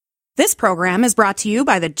This program is brought to you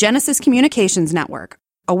by the Genesis Communications Network,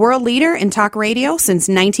 a world leader in talk radio since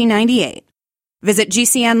 1998. Visit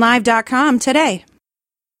GCNlive.com today.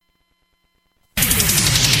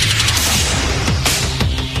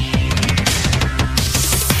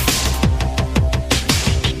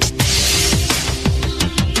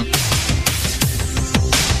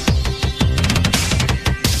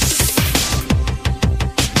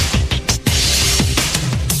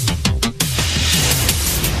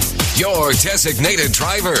 Your designated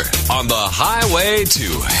driver on the highway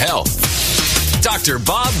to health. Dr.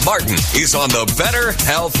 Bob Martin is on the Better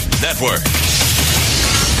Health Network.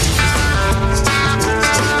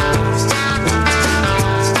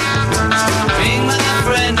 Being my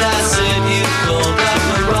friend, I said you called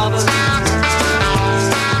Dr. Robert.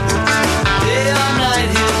 Day or night,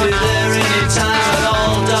 he'll be there anytime at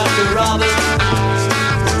all. Dr. Robert,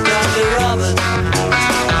 Dr. Robert.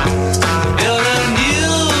 You're a new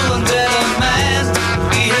and better man.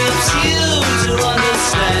 He helps you to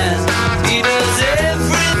understand. He does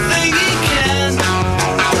everything he can.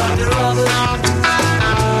 Dr. Robert.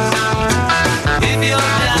 If you're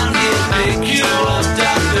down, he'll pick you up.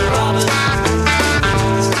 Dr. Robert.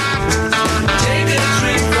 Take a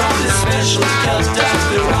drink from this special cup.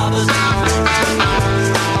 Dr. Robert.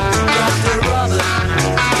 Dr. Robert.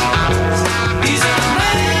 He's a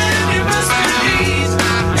man you must believe,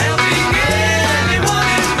 helping anyone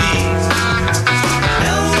in need.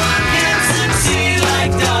 No one can succeed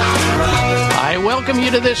like Dr. Robert. I welcome you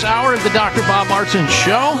to this hour of the Dr. Bob Martin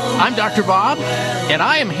Show. I'm Dr. Bob, and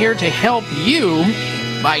I am here to help you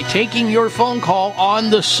by taking your phone call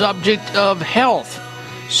on the subject of health.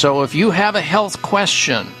 So if you have a health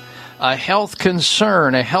question, a health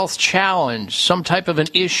concern, a health challenge, some type of an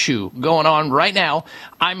issue going on right now,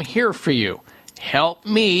 I'm here for you. Help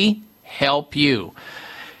me help you.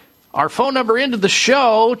 Our phone number into the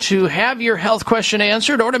show to have your health question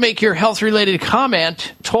answered or to make your health-related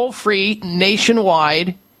comment, toll-free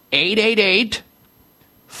nationwide,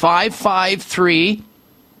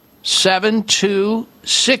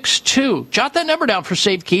 888-553-7262. Jot that number down for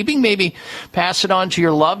safekeeping. Maybe pass it on to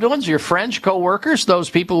your loved ones, your friends, co-workers, those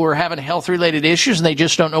people who are having health-related issues and they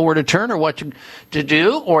just don't know where to turn or what to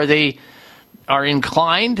do, or they are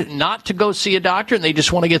inclined not to go see a doctor and they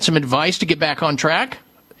just want to get some advice to get back on track.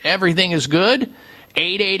 Everything is good.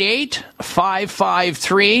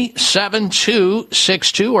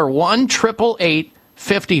 888-553-7262 or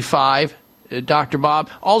 1-888-55 Dr. Bob.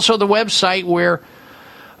 Also the website where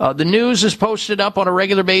the news is posted up on a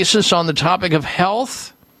regular basis on the topic of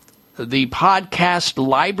health. The podcast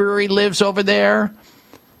library lives over there.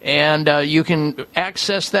 And you can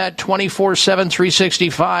access that 24/7,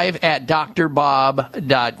 365 at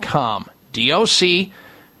drbob.com.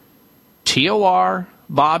 DOCTOR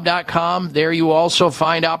Bob.com. There you also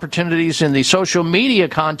find opportunities in the social media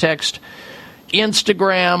context,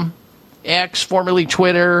 Instagram, X, formerly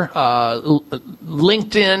Twitter,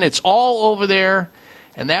 LinkedIn. It's all over there.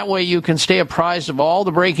 And that way you can stay apprised of all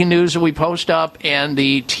the breaking news that we post up and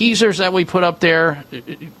the teasers that we put up there,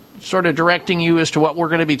 sort of directing you as to what we're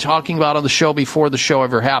going to be talking about on the show before the show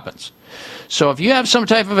ever happens. So if you have some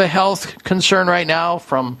type of a health concern right now,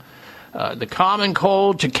 from the common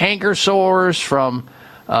cold to canker sores, from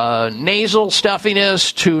nasal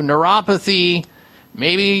stuffiness to neuropathy,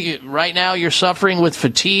 maybe right now you're suffering with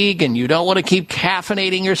fatigue and you don't want to keep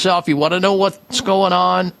caffeinating yourself, you want to know what's going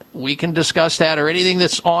on, we can discuss that, or anything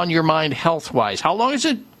that's on your mind health-wise. How long has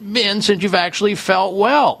it been since you've actually felt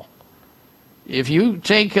well? If you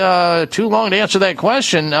take too long to answer that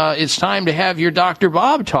question, it's time to have your Dr.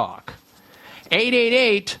 Bob talk.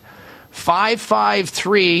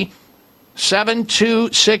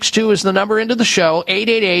 888-553-7262 is the number into the show.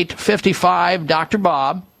 888-55 Dr.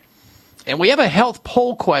 Bob. And we have a health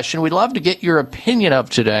poll question we'd love to get your opinion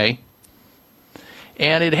of today.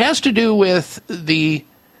 And it has to do with the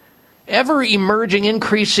ever-emerging,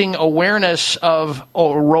 increasing awareness of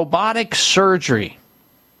robotic surgery.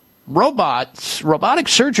 Robotic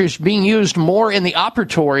surgery is being used more in the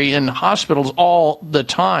operatory in hospitals all the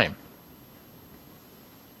time.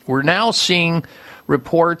 We're now seeing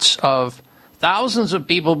reports of thousands of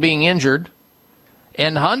people being injured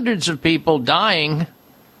and hundreds of people dying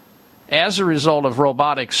as a result of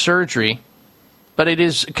robotic surgery, but it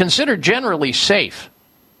is considered generally safe.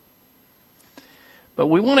 But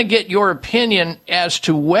we want to get your opinion as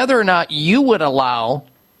to whether or not you would allow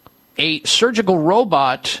a surgical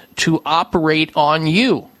robot to operate on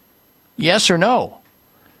you. Yes or no?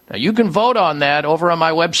 Now, you can vote on that over on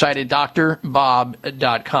my website at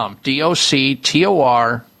drbob.com.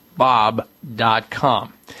 DOCTOR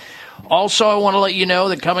Bob.com. Also, I want to let you know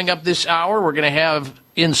that coming up this hour, we're going to have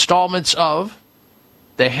installments of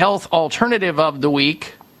the health alternative of the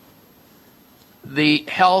week, the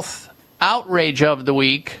health outrage of the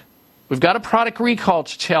week. We've got a product recall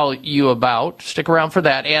to tell you about. Stick around for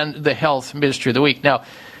that, and the health mystery of the week. Now,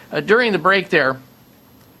 during the break there,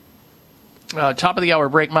 top of the hour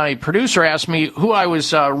break, my producer asked me who I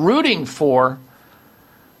was rooting for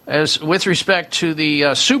as with respect to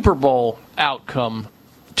the Super Bowl outcome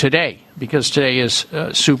today, because today is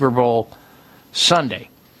Super Bowl Sunday.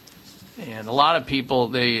 And a lot of people,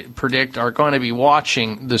 they predict, are going to be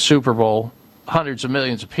watching the Super Bowl, hundreds of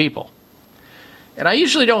millions of people. And I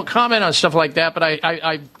usually don't comment on stuff like that, but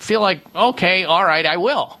I feel like, okay, all right, I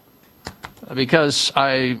will. Because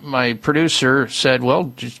my producer said,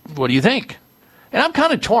 well, what do you think? And I'm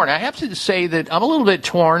kind of torn. I have to say that I'm a little bit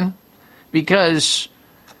torn because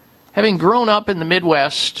having grown up in the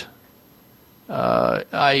Midwest,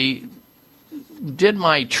 I did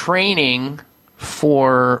my training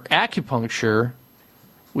for acupuncture,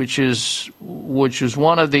 which is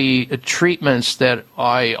one of the treatments that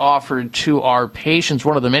I offered to our patients,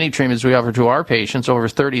 one of the many treatments we offer to our patients, over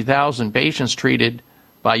 30,000 patients treated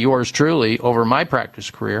by yours truly over my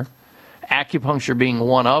practice career, acupuncture being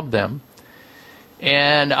one of them.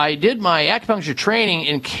 And I did my acupuncture training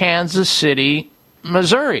in Kansas City,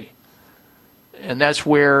 Missouri. And that's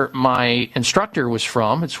where my instructor was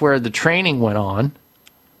from. It's where the training went on.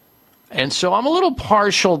 And so I'm a little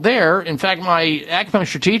partial there. In fact, my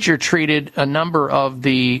acupuncture teacher treated a number of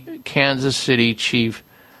the Kansas City Chief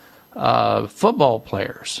football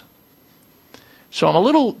players. So I'm a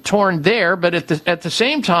little torn there, but at the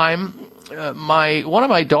same time, one of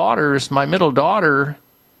my daughters, my middle daughter,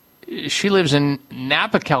 she lives in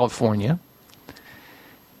Napa, California.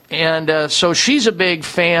 And so she's a big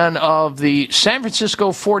fan of the San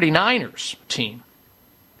Francisco 49ers team.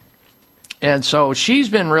 And so she's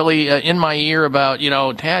been really in my ear about,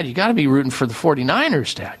 Dad, you got to be rooting for the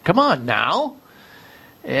 49ers, Dad. Come on now.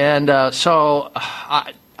 And so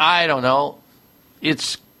I don't know.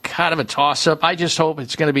 It's kind of a toss-up. I just hope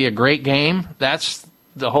it's going to be a great game. That's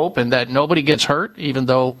the hope, and that nobody gets hurt, even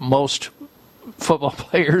though most football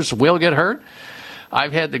players will get hurt.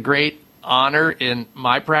 I've had the great honor in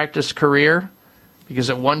my practice career because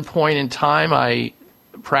at one point in time I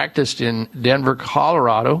practiced in Denver,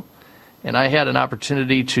 Colorado, and I had an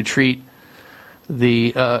opportunity to treat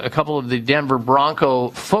a couple of the Denver Bronco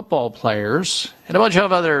football players and a bunch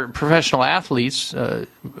of other professional athletes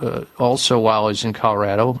also while I was in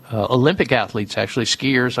Colorado, Olympic athletes, actually,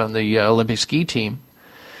 skiers on the Olympic ski team.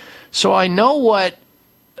 So I know what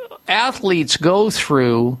athletes go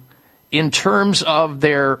through in terms of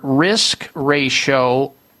their risk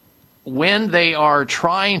ratio when they are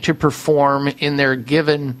trying to perform in their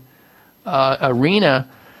given arena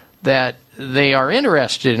that they are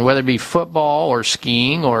interested in, whether it be football or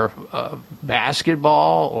skiing or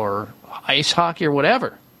basketball or ice hockey or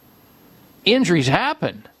whatever. Injuries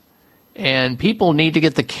happen, and people need to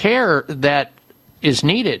get the care that is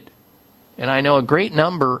needed. And I know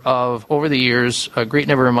over the years, a great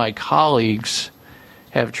number of my colleagues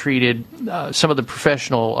have treated some of the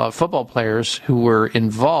professional football players who were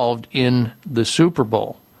involved in the Super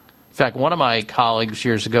Bowl. In fact, one of my colleagues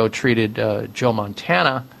years ago treated Joe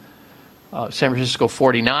Montana, San Francisco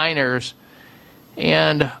 49ers,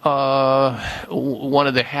 and one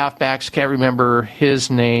of the halfbacks, can't remember his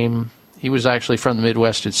name. He was actually from the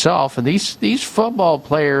Midwest itself. And these football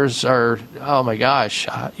players are, oh my gosh,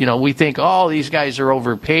 we think, these guys are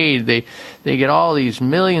overpaid. They get all these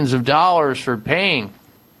millions of dollars for playing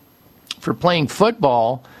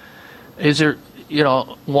football.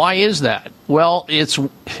 Why is that? Well,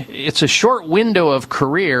 it's a short window of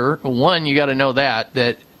career. One, you got to know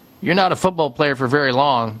that you're not a football player for very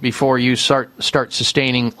long before you start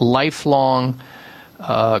sustaining lifelong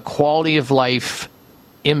quality of life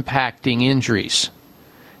impacting injuries.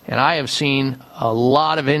 And I have seen a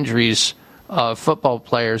lot of injuries of football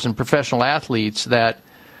players and professional athletes that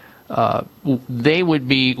they would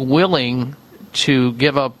be willing to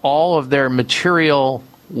give up all of their material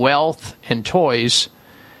wealth and toys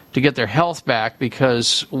to get their health back,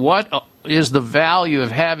 because what is the value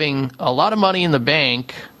of having a lot of money in the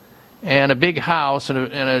bank and a big house and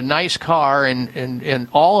a nice car and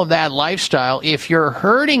all of that lifestyle if you're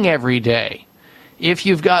hurting every day? If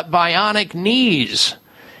you've got bionic knees,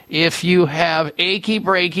 if you have achy,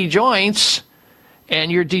 breaky joints,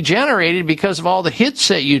 and you're degenerated because of all the hits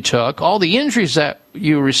that you took, all the injuries that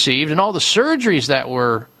you received, and all the surgeries that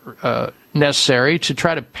were necessary to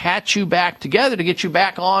try to patch you back together to get you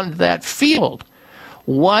back on that field,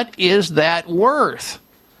 what is that worth?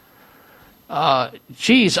 I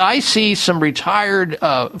see some retired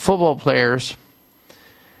football players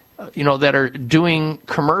that are doing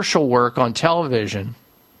commercial work on television,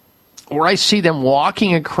 where I see them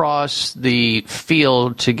walking across the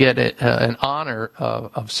field to get an honor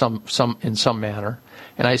of some in some manner,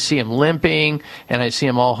 and I see them limping, and I see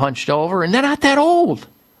them all hunched over, and they're not that old.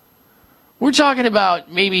 We're talking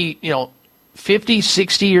about maybe 50,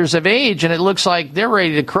 60 years of age, and it looks like they're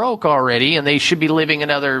ready to croak already, and they should be living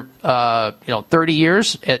another 30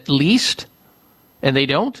 years at least, and they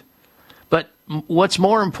don't. But what's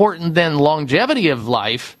more important than longevity of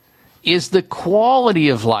life is the quality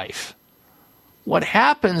of life. What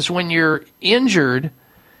happens when you're injured,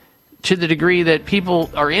 to the degree that people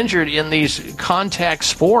are injured in these contact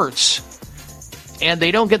sports and they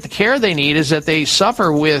don't get the care they need, is that they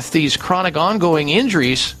suffer with these chronic ongoing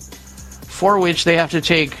injuries for which they have to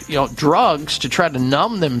take drugs to try to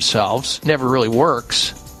numb themselves. Never really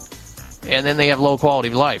works. And then they have low quality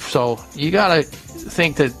of life. So you got to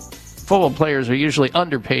think that football players are usually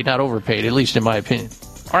underpaid, not overpaid, at least in my opinion.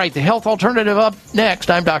 All right, the health alternative up next.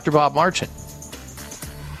 I'm Dr. Bob Martin.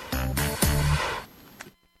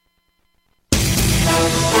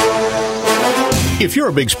 If you're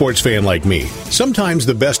a big sports fan like me, sometimes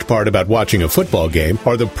the best part about watching a football game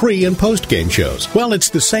are the pre- and post-game shows. Well,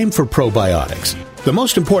 it's the same for probiotics. The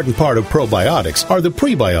most important part of probiotics are the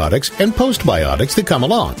prebiotics and postbiotics that come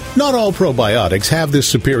along. Not all probiotics have this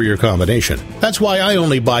superior combination. That's why I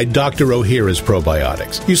only buy Dr. Ohhira's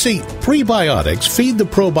probiotics. You see, prebiotics feed the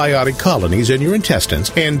probiotic colonies in your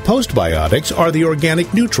intestines, and postbiotics are the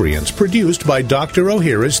organic nutrients produced by Dr.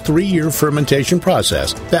 Ohhira's 3-year fermentation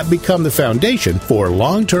process that become the foundation for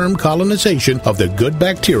long-term colonization of the good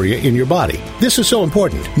bacteria in your body. This is so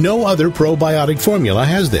important. No other probiotic formula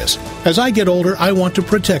has this. As I get older, I want to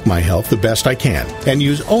protect my health the best I can and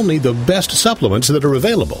use only the best supplements that are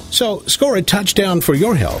available. So score a touchdown for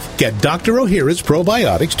your health. Get Dr. Ohhira's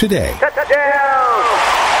probiotics today.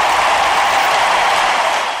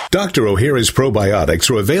 Dr. Ohhira's probiotics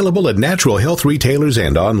are available at natural health retailers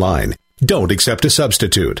and online. Don't accept a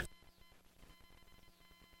substitute.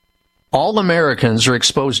 All Americans are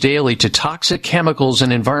exposed daily to toxic chemicals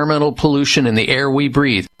and environmental pollution in the air we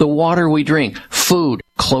breathe, the water we drink, food,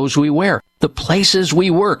 clothes we wear, the places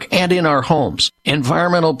we work, and in our homes.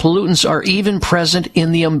 Environmental pollutants are even present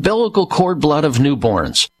in the umbilical cord blood of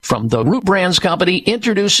newborns. From the Root Brands Company,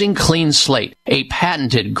 introducing Clean Slate, a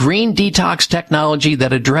patented green detox technology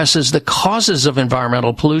that addresses the causes of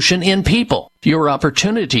environmental pollution in people. Your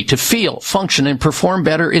opportunity to feel, function, and perform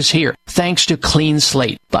better is here, thanks to Clean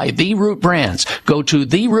Slate by The Root Brands. Go to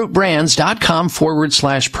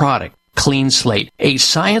therootbrands.com/product. Clean Slate, a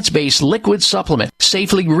science-based liquid supplement,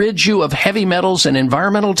 safely rids you of heavy metals and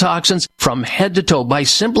environmental toxins from head to toe by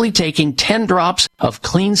simply taking 10 drops of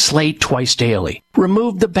Clean Slate twice daily.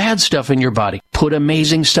 Remove the bad stuff in your body, put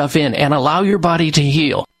amazing stuff in, and allow your body to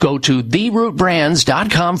heal. Go to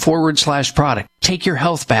therootbrands.com/product. Take your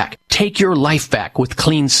health back. Take your life back with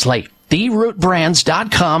Clean Slate.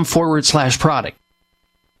 therootbrands.com/product.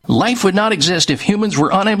 Life would not exist if humans were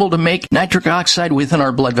unable to make nitric oxide within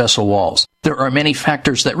our blood vessel walls. There are many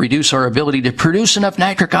factors that reduce our ability to produce enough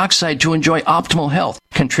nitric oxide to enjoy optimal health.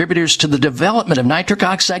 Contributors to the development of nitric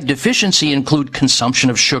oxide deficiency include consumption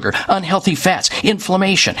of sugar, unhealthy fats,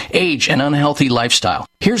 inflammation, age, and unhealthy lifestyle.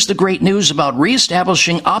 Here's the great news about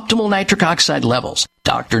reestablishing optimal nitric oxide levels.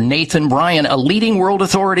 Dr. Nathan Bryan, a leading world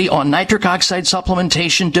authority on nitric oxide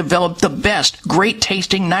supplementation, developed the best,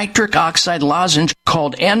 great-tasting nitric oxide lozenge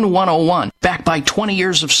called N101, backed by 20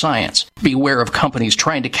 years of science. Beware of companies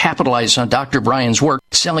trying to capitalize on Dr. Bryan's work,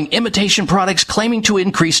 selling imitation products claiming to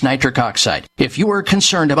increase nitric oxide. If you are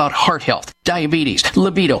concerned about heart health, diabetes,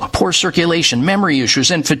 libido, poor circulation, memory issues,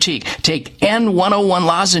 and fatigue, take N101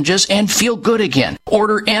 lozenges and feel good again.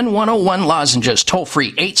 Order N101 lozenges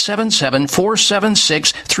toll-free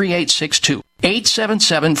 877-476-3862.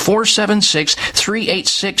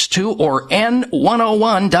 877-476-3862 or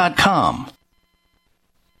N101.com.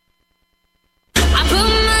 I put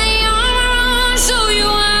my armor on, show you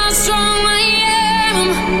how strong I am.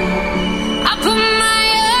 I put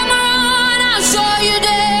my armor on, I'll show you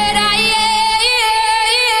that I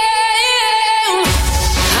am.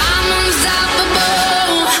 I'm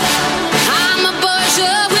unstoppable. I'm a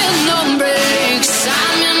pusher with no brakes.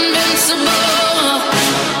 I'm invincible.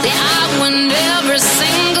 Yeah, I win every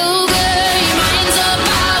single game. Minds are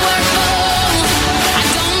powerful. I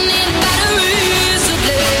don't need batteries to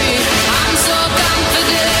play. I'm so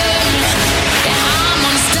confident. Yeah, I'm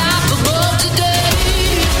unstoppable today.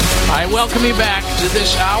 I welcome you back to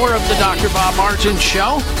this hour of the Dr. Bob Martin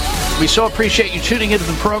Show. We so appreciate you tuning into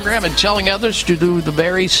the program and telling others to do the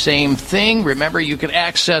very same thing. Remember, you can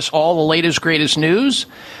access all the latest, greatest news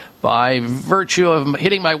by virtue of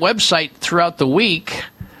hitting my website throughout the week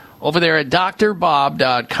over there at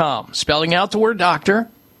drbob.com. Spelling out the word doctor,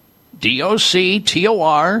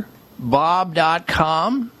 D-O-C-T-O-R,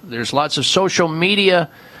 bob.com. There's lots of social media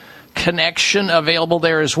connection available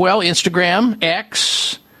there as well. Instagram,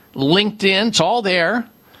 X, LinkedIn, it's all there.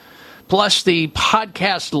 Plus the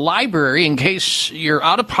podcast library, in case you're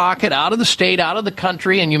out of pocket, out of the state, out of the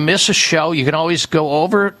country, and you miss a show, you can always go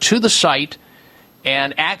over to the site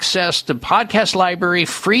and access the podcast library,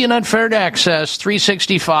 free and unfettered access,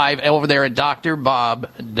 365, over there at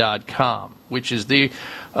drbob.com, which is the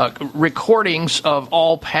recordings of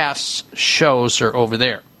all past shows are over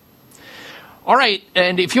there. All right,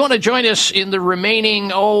 and if you want to join us in the remaining,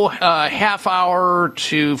 half hour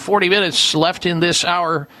to 40 minutes left in this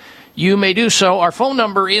hour, you may do so. Our phone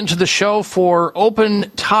number into the show for open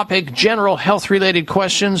topic, general health-related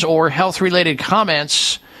questions or health-related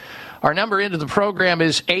comments. Our number into the program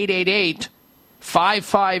is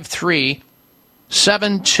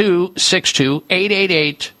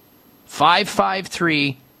 888-553-7262,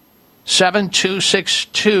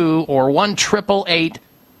 888-553-7262, or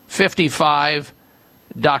 1-888-55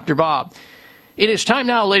 Dr. Bob. It is time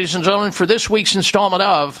now, ladies and gentlemen, for this week's installment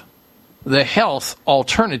of the Health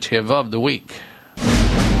Alternative of the Week.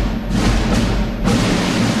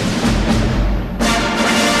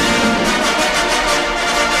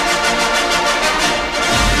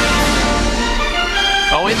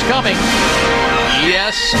 Oh, it's coming.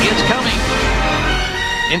 Yes, it's coming.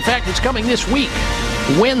 In fact, it's coming this week.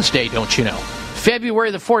 Wednesday, don't you know?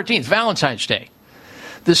 February the 14th, Valentine's Day.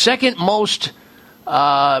 The second most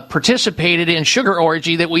participated in sugar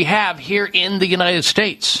orgy that we have here in the United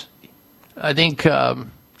States. I think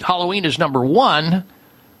Halloween is number one.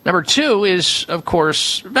 Number two is, of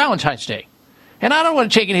course, Valentine's Day. And I don't want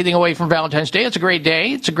to take anything away from Valentine's Day. It's a great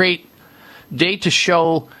day. It's a great day to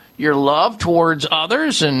show your love towards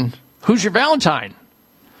others. And who's your Valentine?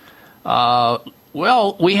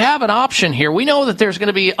 Well, we have an option here. We know that there's going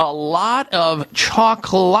to be a lot of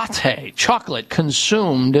chocolate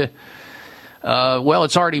consumed. Well,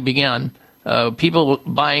 it's already begun. People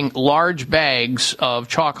buying large bags of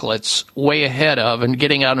chocolates way ahead of and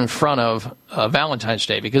getting out in front of Valentine's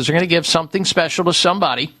Day because they're going to give something special to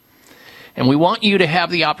somebody. And we want you to have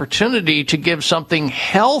the opportunity to give something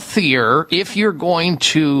healthier if you're going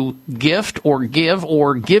to gift or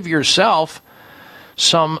give yourself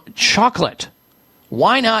some chocolate.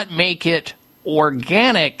 Why not make it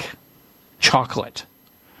organic chocolate?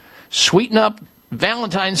 Sweeten up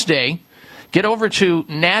Valentine's Day. Get over to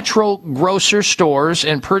Natural Grocer Stores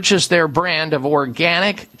and purchase their brand of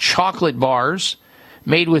organic chocolate bars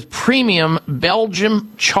made with premium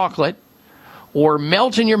Belgian chocolate or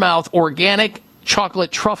melt-in-your-mouth organic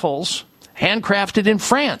chocolate truffles handcrafted in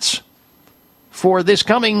France for this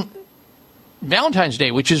coming Valentine's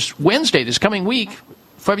Day, which is Wednesday, this coming week,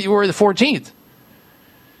 February the 14th.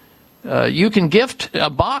 You can gift a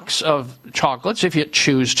box of chocolates if you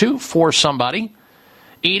choose to for somebody.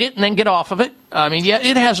 Eat it and then get off of it. I mean, yeah,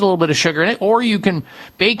 it has a little bit of sugar in it. Or you can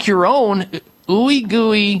bake your own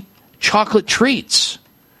ooey-gooey chocolate treats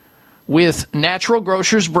with Natural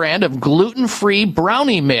Grocer's brand of gluten-free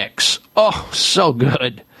brownie mix. Oh, so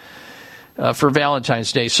good for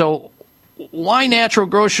Valentine's Day. So why Natural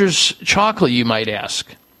Grocer's chocolate, you might ask,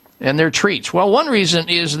 and their treats? Well, one reason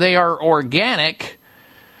is they are organic,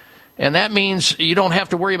 and that means you don't have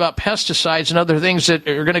to worry about pesticides and other things that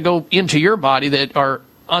are going to go into your body that are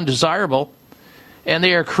undesirable. And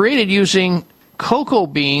they are created using cocoa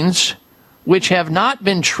beans, which have not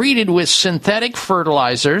been treated with synthetic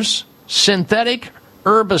fertilizers, synthetic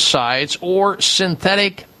herbicides, or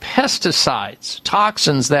synthetic pesticides,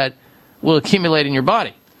 toxins that will accumulate in your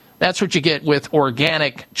body. That's what you get with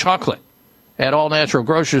organic chocolate at all Natural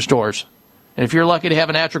Grocery Stores. And if you're lucky to have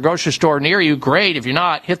a Natural Grocery Store near you, great. If you're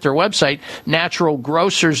not, hit their website,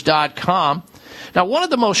 naturalgrocers.com. Now, one of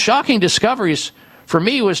the most shocking discoveries for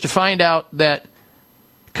me was to find out that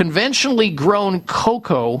conventionally grown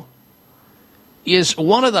cocoa is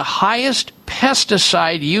one of the highest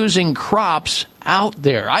pesticide-using crops out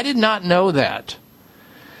there. I did not know that.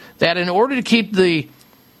 That in order to keep the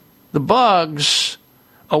bugs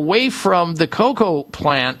away from the cocoa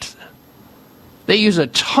plant, they use a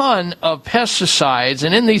ton of pesticides.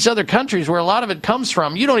 And in these other countries where a lot of it comes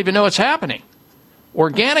from, you don't even know it's happening.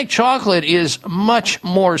 Organic chocolate is much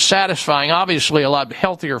more satisfying, obviously a lot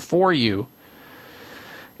healthier for you.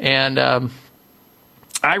 And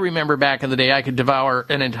I remember back in the day I could devour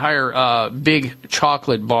an entire big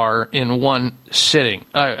chocolate bar in one sitting.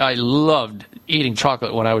 I loved eating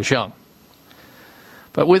chocolate when I was young.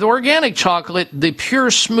 But with organic chocolate, the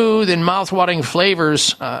pure, smooth, and mouth-watering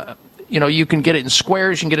flavors, you can get it in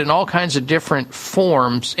squares, you can get it in all kinds of different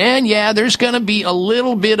forms. And, yeah, there's going to be a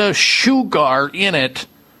little bit of sugar in it.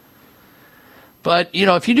 But,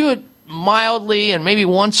 if you do it mildly and maybe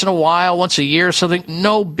once in a while, once a year or something,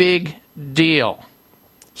 no big deal.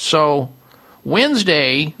 So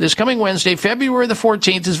Wednesday, this coming Wednesday, February the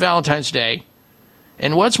 14th is Valentine's Day.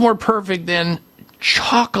 And what's more perfect than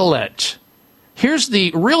chocolate? Here's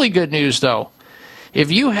the really good news, though.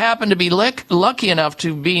 If you happen to be lucky enough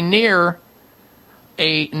to be near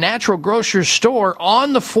a natural grocer's store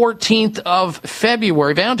on the 14th of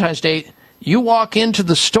February, Valentine's Day, you walk into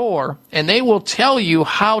the store and they will tell you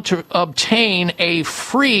how to obtain a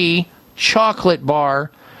free chocolate bar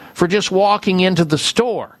for just walking into the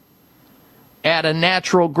store at a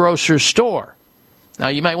natural grocer's store. Now,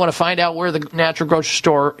 you might want to find out where the natural grocery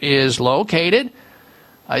store is located.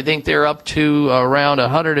 I think they're up to around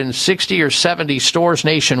 160 or 70 stores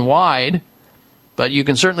nationwide. But you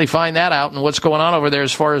can certainly find that out and what's going on over there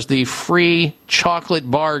as far as the free chocolate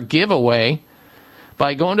bar giveaway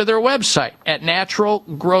by going to their website at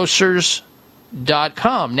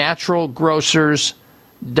naturalgrocers.com,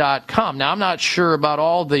 naturalgrocers.com. Now, I'm not sure about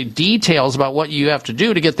all the details about what you have to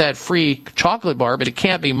do to get that free chocolate bar, but it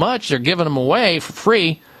can't be much. They're giving them away for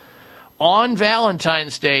free on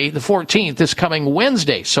Valentine's Day, the 14th, this coming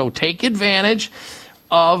Wednesday. So take advantage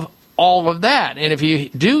of all of that. And if you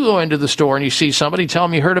do go into the store and you see somebody, tell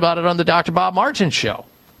them you heard about it on the Dr. Bob Martin Show.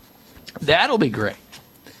 That'll be great.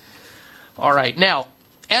 All right. Now,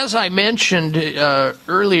 as I mentioned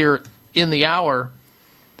earlier in the hour,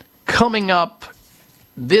 coming up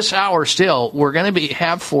this hour still, we're going to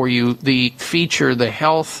have for you the feature, the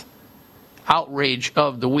health outrage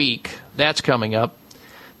of the week. That's coming up.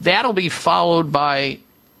 That'll be followed by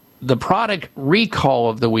the product recall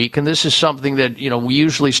of the week, and this is something that we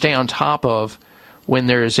usually stay on top of when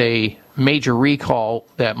there's a major recall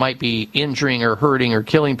that might be injuring or hurting or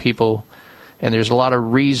killing people, and there's a lot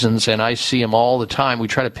of reasons, and I see them all the time. We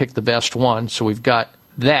try to pick the best one, so we've got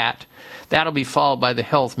that. That'll be followed by the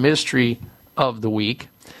health mystery of the week,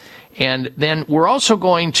 and then we're also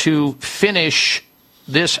going to finish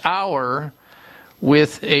this hour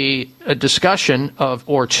with a discussion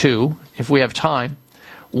or two, if we have time.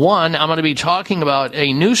 One, I'm going to be talking about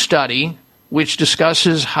a new study which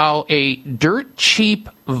discusses how a dirt cheap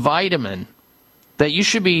vitamin that you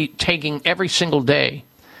should be taking every single day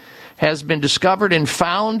has been discovered and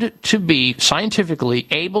found to be scientifically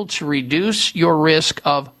able to reduce your risk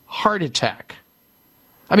of heart attack.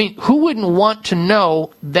 I mean, who wouldn't want to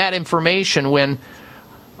know that information when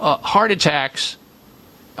heart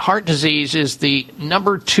disease is the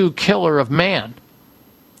number 2 killer of man,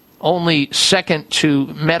 only second to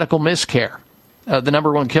medical miscare, the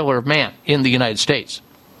number 1 killer of man in the United States.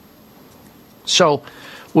 So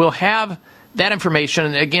we'll have that information.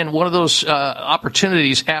 And again, one of those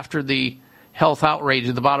opportunities after the health outrage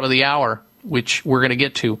at the bottom of the hour, which we're going to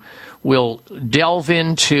get to, we'll delve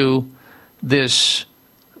into this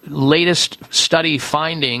latest study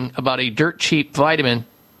finding about a dirt cheap vitamin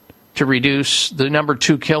to reduce the number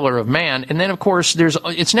 2 killer of man. And then, of course,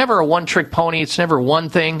 it's never a one-trick pony. It's never one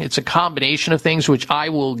thing. It's a combination of things, which I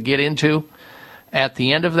will get into at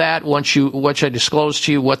the end of that once I disclose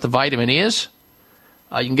to you what the vitamin is.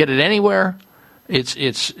 You can get it anywhere.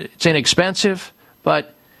 It's inexpensive,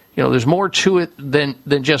 but there's more to it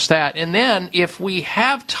than just that. And then, if we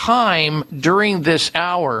have time during this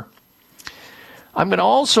hour, I'm going to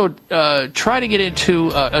also try to get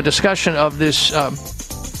into a discussion of this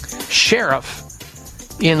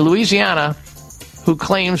sheriff in Louisiana who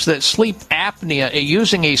claims that sleep apnea,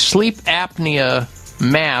 using a sleep apnea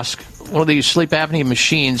mask, one of these sleep apnea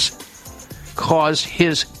machines, caused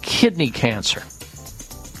his kidney cancer.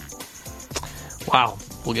 Wow,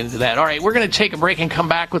 we'll get into that. All right, we're going to take a break and come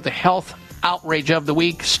back with the health outrage of the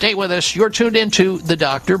week. Stay with us. You're tuned into the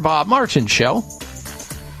Dr. Bob Martin Show.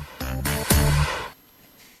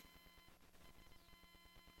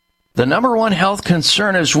 The number one health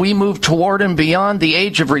concern as we move toward and beyond the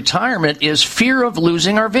age of retirement is fear of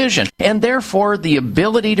losing our vision, and therefore the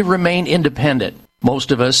ability to remain independent.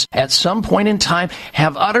 Most of us, at some point in time,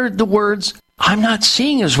 have uttered the words, "I'm not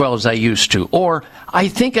seeing as well as I used to," or "I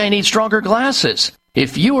think I need stronger glasses."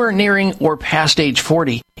 If you are nearing or past age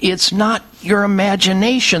 40, It's not your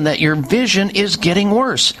imagination that your vision is getting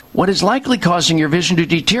worse. What is likely causing your vision to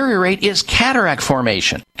deteriorate is cataract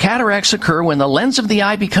formation. Cataracts occur when the lens of the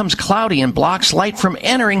eye becomes cloudy and blocks light from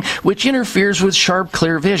entering, which interferes with sharp,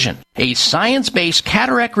 clear vision. A science-based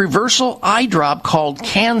cataract reversal eye drop called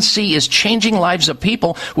Can-C is changing lives of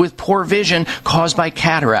people with poor vision caused by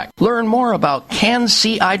cataract. Learn more about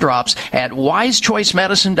Can-C eye drops at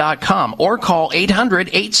wisechoicemedicine.com or call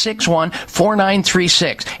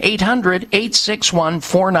 800-861-4936.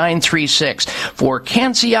 800-861-4936 for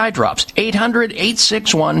Can-C eye drops.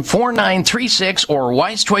 800-861-4936 or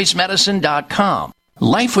wisechoicemedicine.com.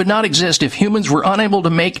 Life would not exist if humans were unable to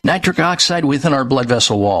make nitric oxide within our blood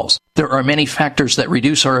vessel walls. There are many factors that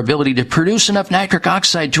reduce our ability to produce enough nitric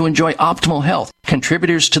oxide to enjoy optimal health.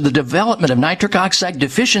 Contributors to the development of nitric oxide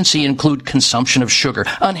deficiency include consumption of sugar,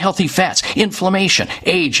 unhealthy fats, inflammation,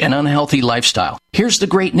 age, and unhealthy lifestyle. Here's the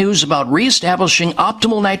great news about reestablishing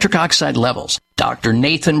optimal nitric oxide levels. Dr.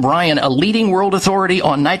 Nathan Bryan, a leading world authority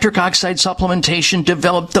on nitric oxide supplementation,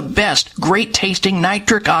 developed the best, great-tasting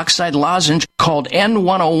nitric oxide lozenge called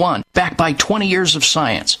N101, backed by 20 years of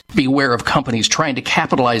science. Beware of companies trying to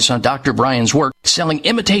capitalize on Dr. Bryan's work, selling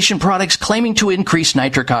imitation products claiming to increase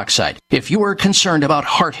nitric oxide. If you are concerned about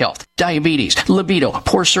heart health, diabetes, libido,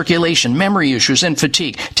 poor circulation, memory issues, and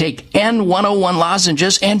fatigue, take N101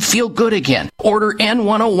 lozenges and feel good again. Order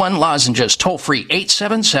N101 lozenges toll-free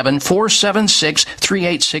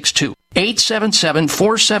 877-476-3862.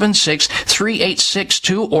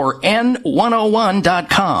 877-476-3862 or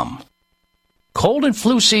N101.com. Cold and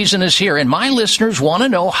flu season is here, and my listeners want to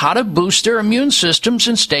know how to boost their immune systems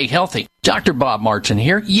and stay healthy. Dr. Bob Martin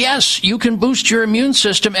here. Yes, you can boost your immune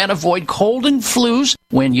system and avoid cold and flus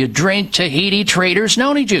when you drink Tahiti Trader's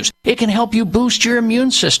Noni Juice. It can help you boost your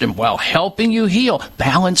immune system while helping you heal,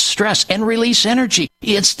 balance stress, and release energy.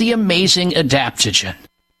 It's the amazing adaptogen.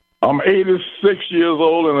 I'm 86 years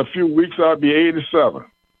old. In a few weeks, I'll be 87.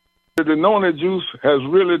 The Noni Juice has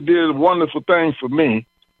really did wonderful things for me.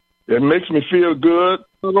 It makes me feel good.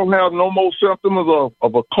 I don't have no more symptoms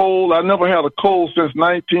of a cold. I never had a cold since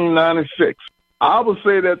 1996. I would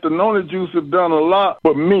say that the Noni Juice has done a lot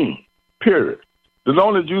for me, period. The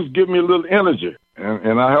Noni Juice gives me a little energy,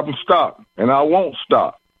 and I haven't stopped, and I won't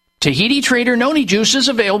stop. Tahiti Trader Noni Juice is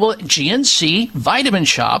available at GNC, Vitamin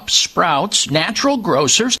Shop, Sprouts, Natural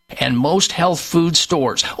Grocers, and most health food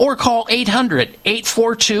stores. Or call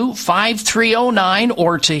 800-842-5309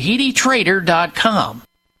 or TahitiTrader.com.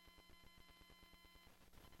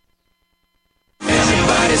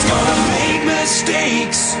 Everybody's gonna make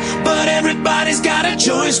mistakes, but everybody's got a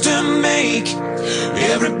choice to make.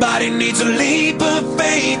 Everybody needs a leap of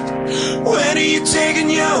faith. When are you taking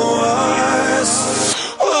yours?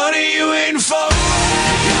 What are you waiting for?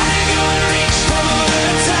 Gotta go and reach for the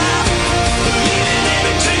top. Believe in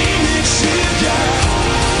every dream that you got.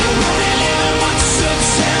 You're only living once, so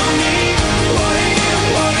tell me, what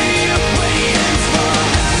are you waiting for?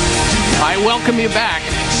 I welcome you back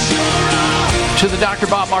to the Dr.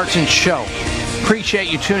 Bob Martin Show.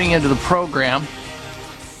 Appreciate you tuning into the program.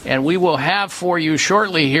 And we will have for you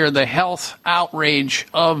shortly here the health outrage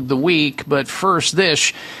of the week. But first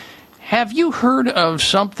this, have you heard of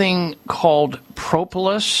something called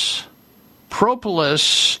propolis?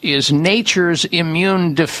 Propolis is nature's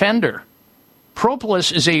immune defender.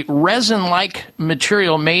 Propolis is a resin-like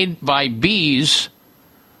material made by bees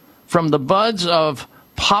from the buds of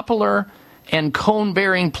poplar and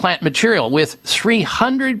cone-bearing plant material with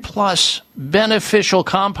 300 plus beneficial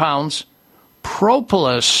compounds.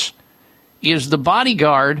 Propolis is the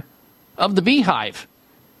bodyguard of the beehive.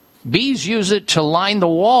 Bees use it to line the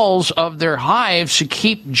walls of their hives to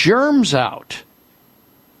keep germs out.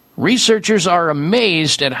 Researchers are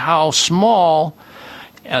amazed at how small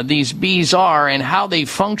these bees are and how they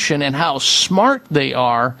function and how smart they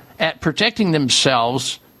are at protecting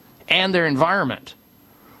themselves and their environment.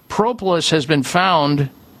 Propolis has been found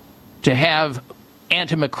to have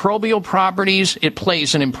antimicrobial properties. It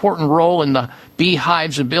plays an important role in the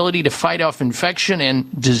beehive's ability to fight off infection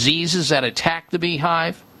and diseases that attack the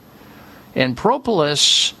beehive. And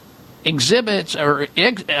propolis exhibits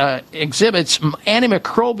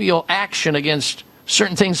antimicrobial action against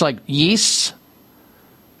certain things like yeasts,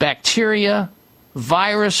 bacteria,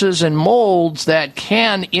 viruses, and molds that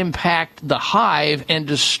can impact the hive and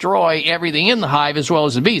destroy everything in the hive as well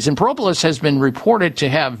as the bees. And propolis has been reported to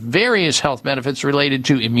have various health benefits related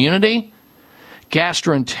to immunity,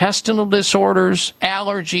 gastrointestinal disorders,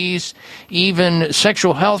 allergies, even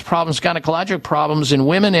sexual health problems, gynecologic problems in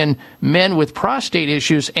women and men with prostate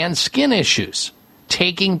issues and skin issues.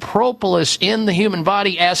 Taking propolis in the human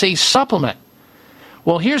body as a supplement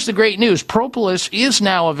Well, here's the great news. Propolis is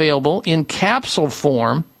now available in capsule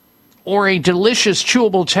form or a delicious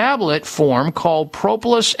chewable tablet form called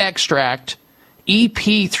Propolis Extract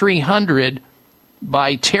EP300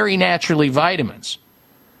 by Terry Naturally Vitamins.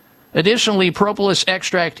 Additionally, Propolis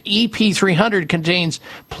Extract EP300 contains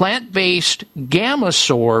plant-based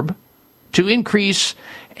gamma-sorb to increase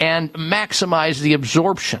and maximize the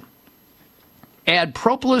absorption. Add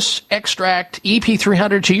Propolis Extract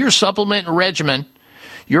EP300 to your supplement regimen,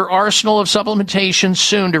 your arsenal of supplementation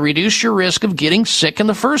soon, to reduce your risk of getting sick in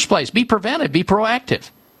the first place. Be preventive. Be proactive.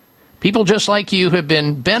 People just like you have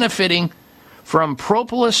been benefiting from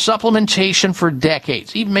propolis supplementation for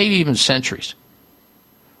decades, maybe even centuries.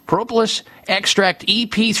 Propolis Extract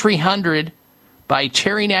EP300 by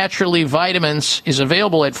Terry Naturally Vitamins is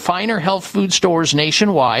available at finer health food stores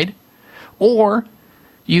nationwide, or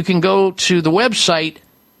you can go to the website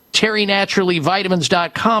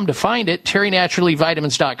terrynaturallyvitamins.com to find it,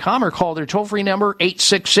 terrynaturallyvitamins.com, or call their toll-free number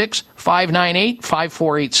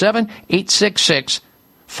 866-598-5487,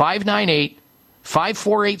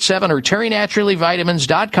 866-598-5487, or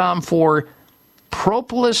terrynaturallyvitamins.com for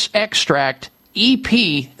Propolis Extract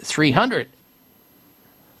EP300.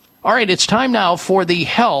 All right, it's time now for the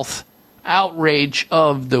health outrage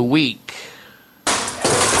of the week.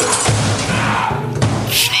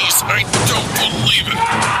 Jeez, I don't believe it.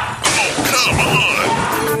 Oh, come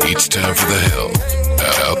on. It's time for the health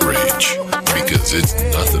outrage, because it's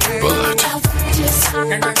nothing but.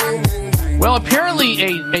 Well, apparently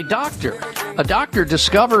a doctor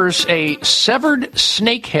discovers a severed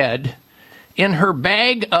snakehead in her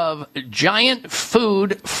bag of giant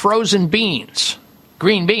food frozen beans,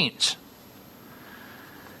 green beans.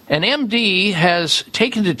 An MD has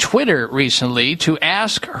taken to Twitter recently to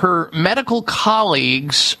ask her medical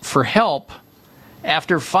colleagues for help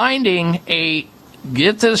after finding a,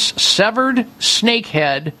 get this, severed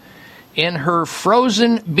snakehead in her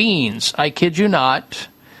frozen beans. I kid you not.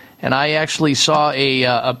 And I actually saw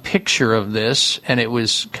a picture of this, and it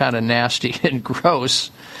was kind of nasty and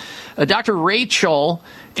gross. Dr. Rachel,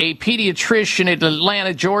 a pediatrician in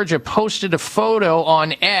Atlanta, Georgia, posted a photo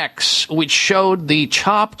on X which showed the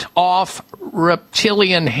chopped off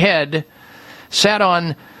reptilian head sat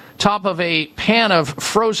on top of a pan of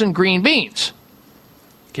frozen green beans.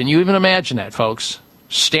 Can you even imagine that, folks?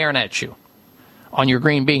 Staring at you on your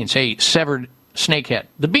green beans, a severed snakehead.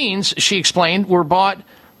 The beans, she explained, were bought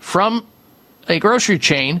from a grocery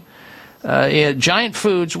chain, Giant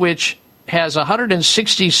Foods, which has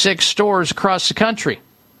 166 stores across the country.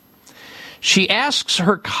 She asks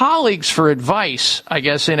her colleagues for advice, I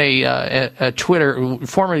guess, in a Twitter,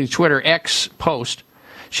 formerly Twitter X post.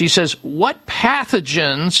 She says, "What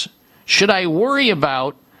pathogens should I worry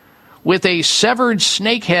about with a severed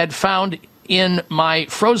snakehead found in my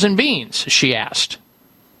frozen beans?" she asked.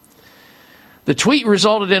 The tweet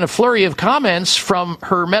resulted in a flurry of comments from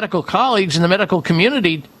her medical colleagues in the medical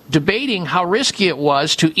community debating how risky it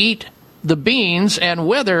was to eat the beans and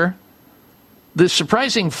whether the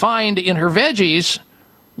surprising find in her veggies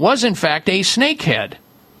was in fact a snakehead.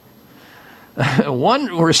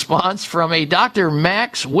 One response from a Dr.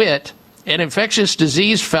 Max Witt, an infectious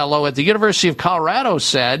disease fellow at the University of Colorado,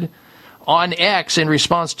 said on X in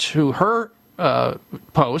response to her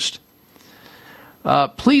post,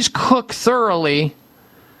 "Please cook thoroughly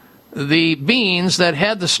the beans that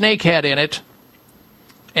had the snakehead in it,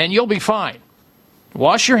 and you'll be fine.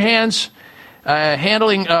 Wash your hands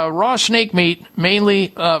handling raw snake meat,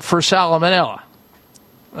 mainly for salmonella.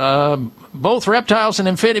 Both reptiles and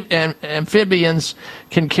amphibians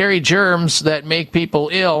can carry germs that make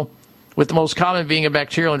people ill, with the most common being a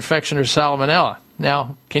bacterial infection or salmonella."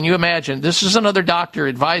 Now, can you imagine? This is another doctor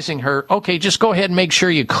advising her, okay, just go ahead and make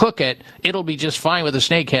sure you cook it. It'll be just fine with a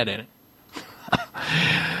snakehead in it.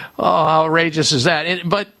 Oh, how outrageous is that?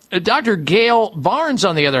 But Dr. Gail Barnes,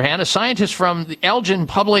 on the other hand, a scientist from the Elgin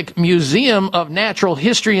Public Museum of Natural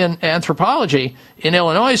History and Anthropology in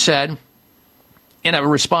Illinois, said in a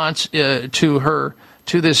response to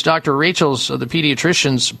this Dr. Rachel's, the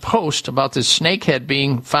pediatrician's post about this snakehead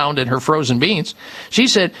being found in her frozen beans, she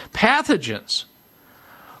said, "Pathogens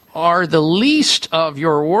are the least of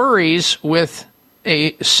your worries with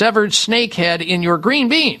a severed snakehead in your green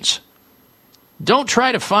beans. Don't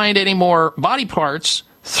try to find any more body parts.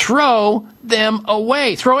 Throw them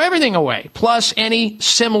away. Throw everything away, plus any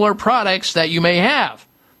similar products that you may have."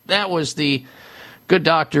 That was the good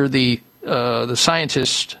doctor, the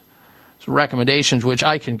scientist's recommendations, which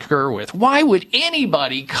I concur with. Why would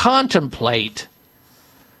anybody contemplate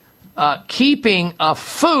keeping a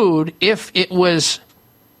food if it was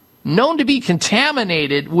known to be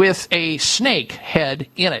contaminated with a snake head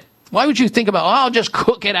in it? Why would you think about, I'll just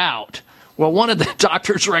cook it out? Well, one of the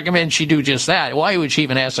doctors recommends she do just that. Why would she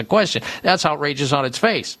even ask the question? That's outrageous on its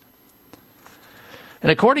face.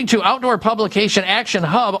 And according to outdoor publication Action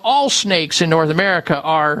Hub, all snakes in North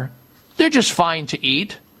America they're just fine to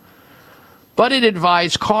eat. But it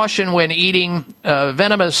advised caution when eating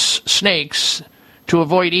venomous snakes to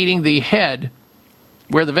avoid eating the head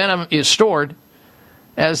where the venom is stored,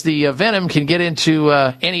 as the venom can get into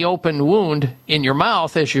any open wound in your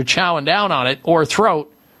mouth as you're chowing down on it, or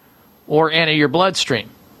throat, or enter your bloodstream.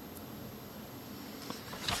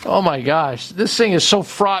 Oh my gosh, this thing is so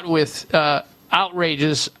fraught with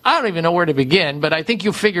outrages. I don't even know where to begin, but I think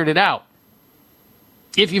you figured it out.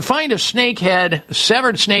 If you find a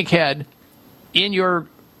severed snake head in your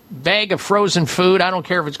bag of frozen food, I don't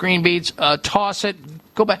care if it's green beans, toss it,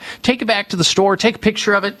 go back, take it back to the store, take a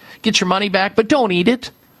picture of it, get your money back, but don't eat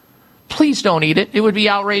it. Please don't eat it. It would be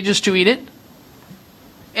outrageous to eat it.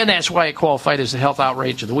 And that's why it qualified as the health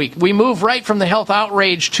outrage of the week. We move right from the health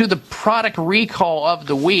outrage to the product recall of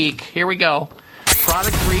the week. Here we go.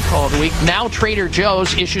 Product recall of the week. Now Trader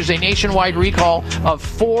Joe's issues a nationwide recall of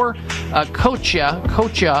 4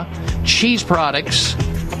 Kosher cheese products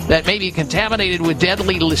that may be contaminated with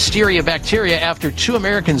deadly Listeria bacteria after 2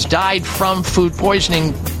 Americans died from food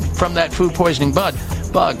poisoning, from that food poisoning bug.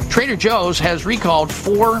 Trader Joe's has recalled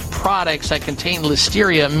 4 products that contain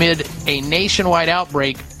Listeria amid a nationwide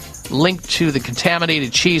outbreak linked to the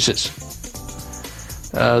contaminated cheeses.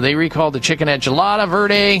 They recalled the chicken enchilada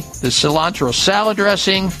verde, the cilantro salad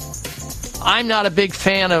dressing. I'm not a big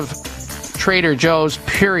fan of Trader Joe's,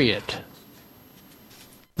 period.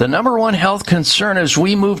 The number one health concern as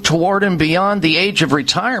we move toward and beyond the age of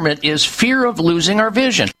retirement is fear of losing our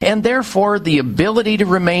vision, and therefore the ability to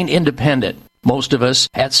remain independent. Most of us,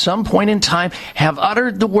 at some point in time, have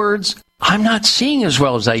uttered the words, "I'm not seeing as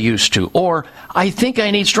well as I used to," or "I think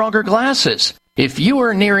I need stronger glasses." If you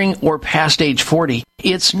are nearing or past age 40,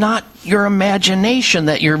 it's not your imagination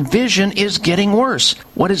that your vision is getting worse.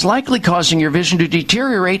 What is likely causing your vision to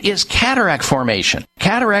deteriorate is cataract formation.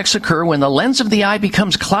 Cataracts occur when the lens of the eye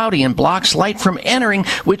becomes cloudy and blocks light from entering,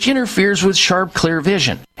 which interferes with sharp, clear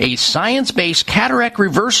vision. A science-based cataract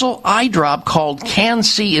reversal eye drop called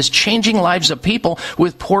Can-C is changing lives of people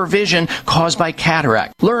with poor vision caused by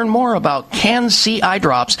cataract. Learn more about Can-C eye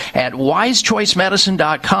drops at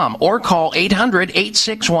wisechoicemedicine.com or call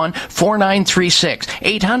 800-861-4936.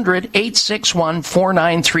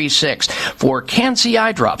 800-861-4936. For Can-C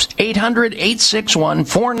eye drops,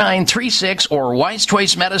 800-861-4936 or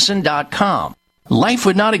wisechoicemedicine.com. Life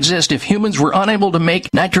would not exist if humans were unable to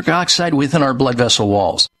make nitric oxide within our blood vessel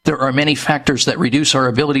walls. There are many factors that reduce our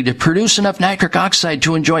ability to produce enough nitric oxide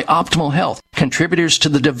to enjoy optimal health. Contributors to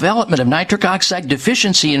the development of nitric oxide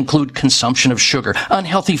deficiency include consumption of sugar,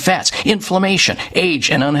 unhealthy fats, inflammation, age,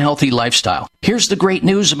 and unhealthy lifestyle. Here's the great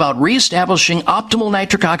news about reestablishing optimal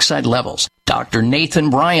nitric oxide levels. Dr. Nathan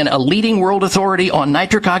Bryan, a leading world authority on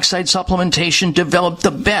nitric oxide supplementation, developed the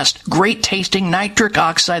best, great-tasting nitric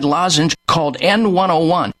oxide lozenge called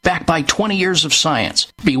N101, backed by 20 years of science.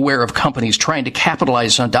 Beware of companies trying to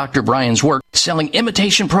capitalize on Dr. Bryan's work, selling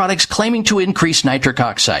imitation products claiming to increase nitric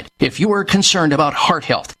oxide. If you are concerned about heart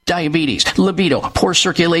health, diabetes, libido, poor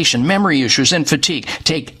circulation, memory issues, and fatigue,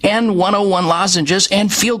 take N101 lozenges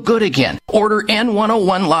and feel good again. Order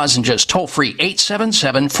N101 lozenges toll-free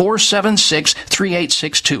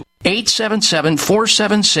 877-476-3862.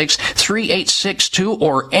 877-476-3862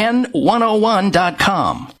 or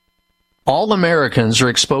N101.com. All Americans are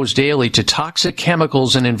exposed daily to toxic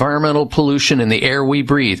chemicals and environmental pollution in the air we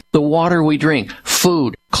breathe, the water we drink,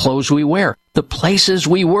 food, clothes we wear, the places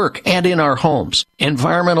we work, and in our homes.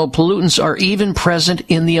 Environmental pollutants are even present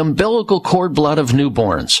in the umbilical cord blood of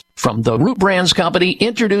newborns. From the Root Brands Company,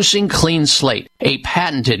 introducing Clean Slate, a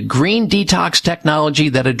patented green detox technology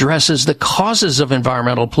that addresses the causes of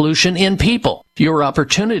environmental pollution in people. Your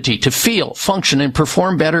opportunity to feel, function, and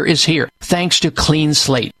perform better is here, thanks to Clean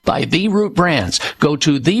Slate by The Root Brands. Go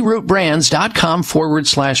to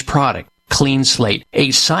therootbrands.com/product. Clean Slate,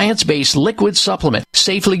 a science-based liquid supplement,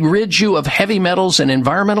 safely rids you of heavy metals and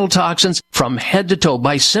environmental toxins from head to toe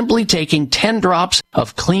by simply taking 10 drops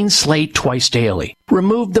of Clean Slate twice daily.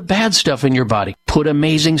 Remove the bad stuff in your body, put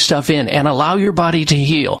amazing stuff in, and allow your body to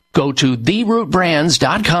heal. Go to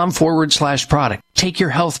therootbrands.com/product. Take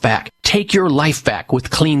your health back. Take your life back with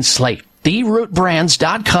Clean Slate.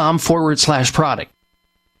 therootbrands.com/product.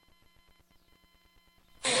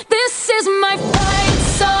 This is my fight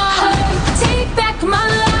song. Take back my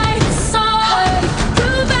life song.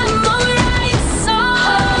 Prove I'm alright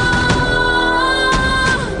song.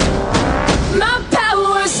 My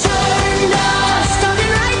power's turned on.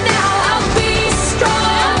 Starting right now, I'll be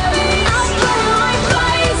strong.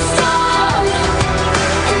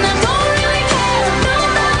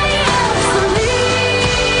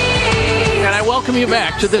 welcome you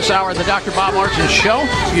back to this hour of the Dr. Bob Martin Show.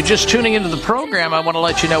 If you're just tuning into the program, I want to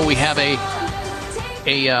let you know we have a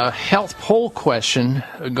health poll question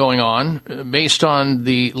going on based on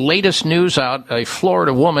the latest news out. A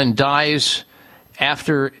Florida woman dies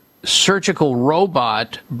after surgical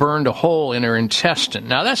robot burned a hole in her intestine.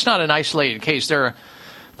 Now, that's not an isolated case. There are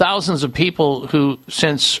thousands of people who,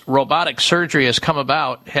 since robotic surgery has come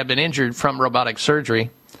about, have been injured from robotic surgery.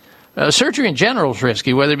 Surgery in general is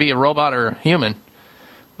risky, whether it be a robot or a human.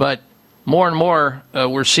 But more and more,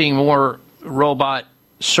 we're seeing more robot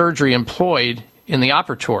surgery employed in the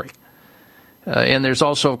operatory. And there's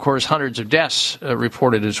also, of course, hundreds of deaths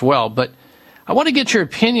reported as well. But I want to get your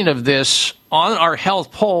opinion of this on our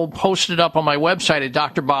health poll posted up on my website at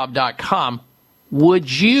drbob.com. Would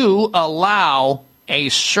you allow a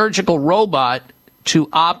surgical robot to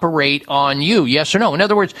operate on you? Yes or no? In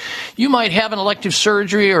other words, you might have an elective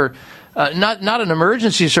surgery or not an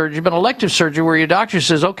emergency surgery, but elective surgery where your doctor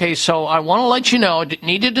says, okay, so I want to let you know,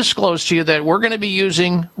 need to disclose to you that we're going to be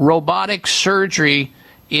using robotic surgery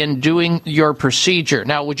in doing your procedure.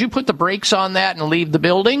 Now, would you put the brakes on that and leave the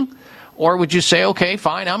building? Or would you say, okay,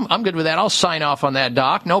 fine, I'm good with that. I'll sign off on that,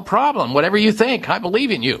 doc. No problem. Whatever you think. I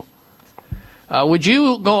believe in you. Would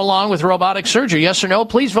you go along with robotic surgery? Yes or no?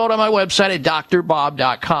 Please vote on my website at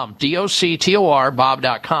drbob.com. DOCTOR,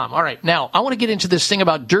 bob.com. All right. Now, I want to get into this thing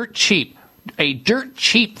about dirt cheap, a dirt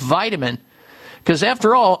cheap vitamin, because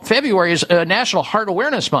after all, February is National Heart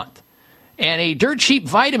Awareness Month. And a dirt cheap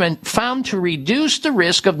vitamin found to reduce the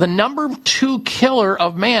risk of the number 2 killer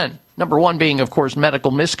of man. Number 1 being, of course,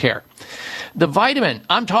 medical miscare. The vitamin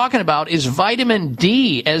I'm talking about is vitamin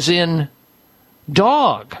D, as in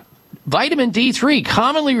dog. Vitamin D3,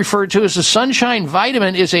 commonly referred to as the sunshine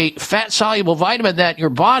vitamin, is a fat-soluble vitamin that your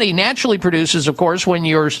body naturally produces, of course, when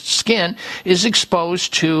your skin is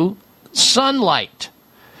exposed to sunlight.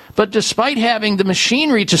 But despite having the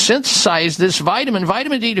machinery to synthesize this vitamin,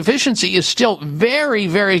 vitamin D deficiency is still very,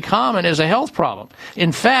 very common as a health problem.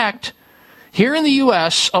 In fact, here in the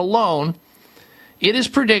U.S. alone, it is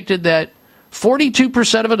predicted that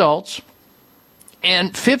 42% of adults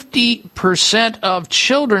and 50% of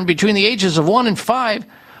children between the ages of 1 and 5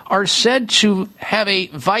 are said to have a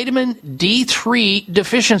vitamin D3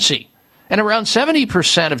 deficiency. And around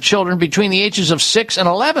 70% of children between the ages of 6 and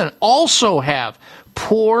 11 also have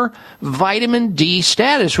poor vitamin D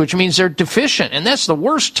status, which means they're deficient. And that's the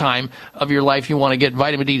worst time of your life you want to get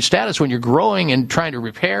vitamin D status, when you're growing and trying to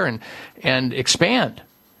repair and expand.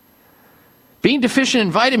 Being deficient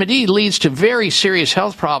in vitamin D leads to very serious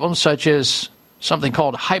health problems, such as something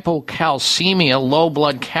called hypocalcemia, low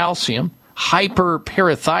blood calcium,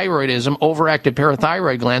 hyperparathyroidism, overactive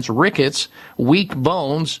parathyroid glands, rickets, weak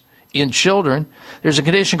bones in children. There's a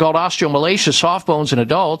condition called osteomalacia, soft bones in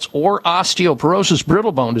adults, or osteoporosis,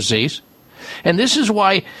 brittle bone disease. And this is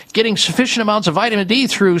why getting sufficient amounts of vitamin D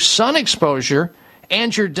through sun exposure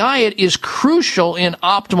and your diet is crucial in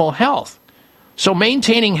optimal health. So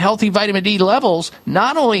maintaining healthy vitamin D levels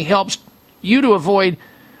not only helps you to avoid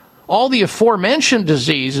all the aforementioned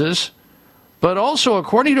diseases, but also,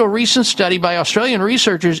 according to a recent study by Australian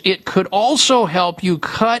researchers, it could also help you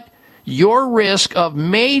cut your risk of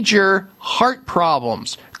major heart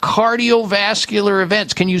problems, cardiovascular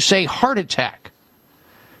events. Can you say heart attack?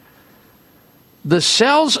 The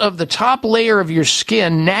cells of the top layer of your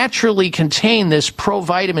skin naturally contain this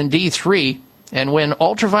provitamin D3, and when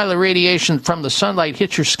ultraviolet radiation from the sunlight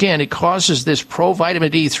hits your skin, it causes this provitamin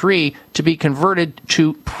D3 to be converted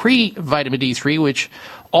to pre-vitamin D3, which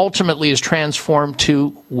ultimately is transformed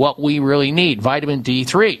to what we really need, vitamin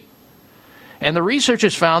D3. And the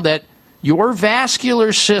researchers found that your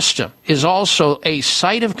vascular system is also a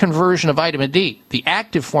site of conversion of vitamin D. The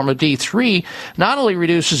active form of D3 not only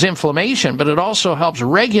reduces inflammation, but it also helps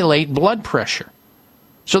regulate blood pressure.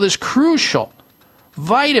 So this crucial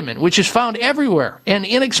vitamin, which is found everywhere and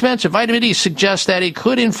inexpensive, vitamin D, suggests that it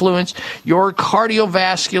could influence your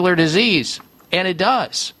cardiovascular disease. And it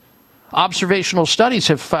does. Observational studies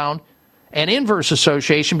have found an inverse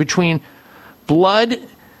association between blood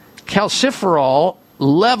calciferol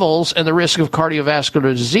levels and the risk of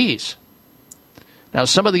cardiovascular disease. Now,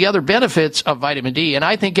 some of the other benefits of vitamin D, and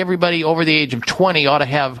I think everybody over the age of 20 ought to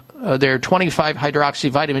have their 25-hydroxy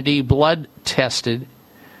vitamin D blood tested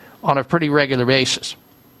on a pretty regular basis.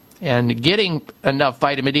 And getting enough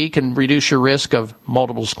vitamin D can reduce your risk of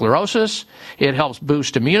multiple sclerosis. It helps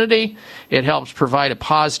boost immunity. It helps provide a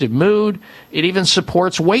positive mood. It even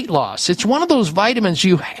supports weight loss. It's one of those vitamins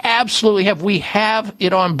you absolutely have. We have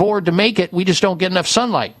it on board to make it. We just don't get enough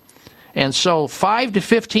sunlight. And so 5 to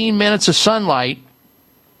 15 minutes of sunlight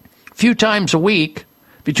a few times a week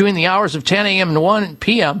between the hours of 10 a.m. and 1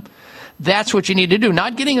 p.m., That's what you need to do.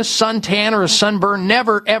 Not getting a suntan or a sunburn.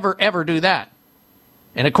 Never, ever, ever do that.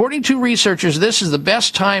 And according to researchers, this is the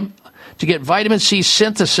best time to get vitamin C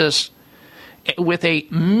synthesis with a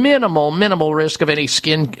minimal risk of any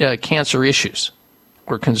skin cancer issues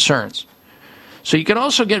or concerns. So you can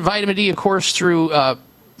also get vitamin D, of course, through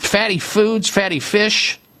fatty foods, fatty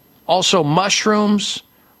fish, also mushrooms,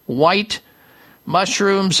 white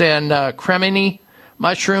mushrooms and cremini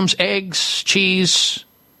mushrooms, eggs, cheese,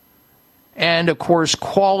 and, of course,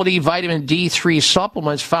 quality vitamin D3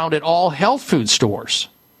 supplements found at all health food stores.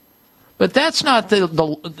 But that's not the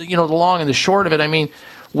long and the short of it. I mean,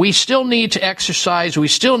 we still need to exercise. We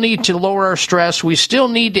still need to lower our stress. We still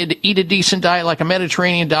need to eat a decent diet like a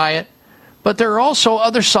Mediterranean diet. But there are also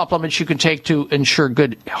other supplements you can take to ensure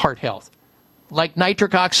good heart health, like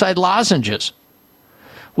nitric oxide lozenges.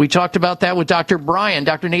 We talked about that with Dr.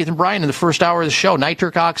 Nathan Bryan, in the first hour of the show.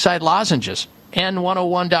 Nitric oxide lozenges,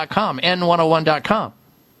 N101.com, N101.com.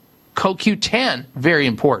 CoQ10, very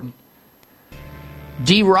important.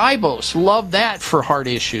 D-ribose, love that for heart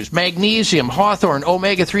issues. Magnesium, hawthorn,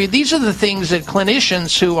 omega-3. These are the things that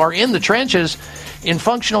clinicians who are in the trenches in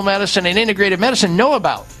functional medicine and integrative medicine know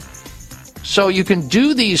about. So you can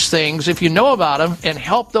do these things if you know about them and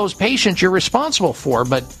help those patients you're responsible for.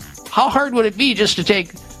 But how hard would it be just to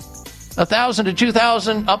take 1,000 to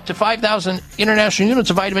 2,000 up to 5,000 international units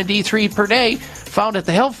of vitamin D3 per day found at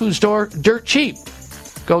the health food store dirt cheap?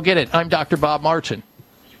 Go get it. I'm Dr. Bob Martin.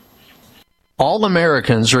 All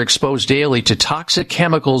Americans are exposed daily to toxic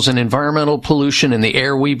chemicals and environmental pollution in the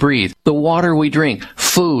air we breathe, the water we drink,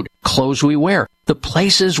 food, clothes we wear, the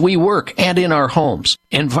places we work, and in our homes.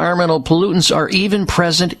 Environmental pollutants are even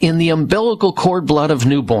present in the umbilical cord blood of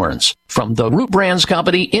newborns. From the Root Brands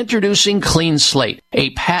Company, introducing Clean Slate,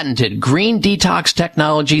 a patented green detox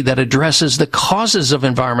technology that addresses the causes of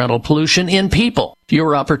environmental pollution in people.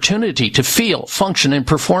 Your opportunity to feel, function, and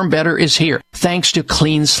perform better is here, thanks to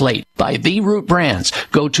Clean Slate by The Root Brands.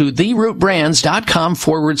 Go to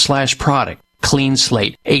therootbrands.com/product. Clean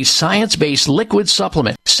Slate, a science-based liquid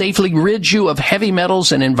supplement, safely rids you of heavy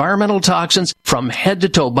metals and environmental toxins from head to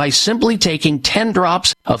toe by simply taking 10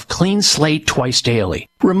 drops of Clean Slate twice daily.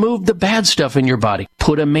 Remove the bad stuff in your body,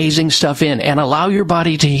 put amazing stuff in, and allow your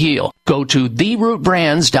body to heal. Go to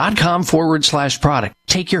therootbrands.com/product.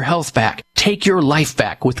 Take your health back. Take your life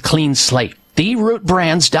back with Clean Slate.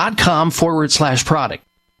 therootbrands.com/product.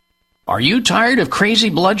 Are you tired of crazy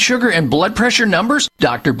blood sugar and blood pressure numbers?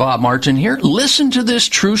 Dr. Bob Martin here. Listen to this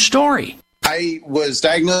true story. I was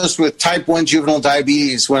diagnosed with type 1 juvenile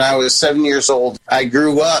diabetes when I was 7 years old. I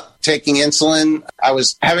grew up taking insulin. I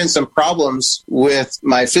was having some problems with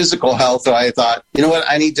my physical health, so I thought, you know what,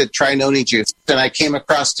 I need to try Noni Juice. And I came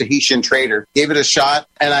across Tahitian Trader, gave it a shot,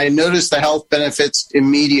 and I noticed the health benefits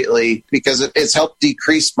immediately because it's helped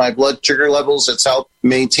decrease my blood sugar levels. It's helped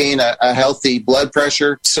maintain a healthy blood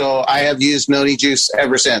pressure. So I have used Noni Juice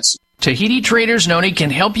ever since. Tahiti Trader's Noni can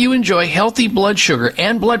help you enjoy healthy blood sugar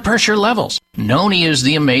and blood pressure levels. Noni is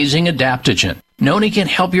the amazing adaptogen. Noni can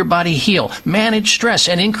help your body heal, manage stress,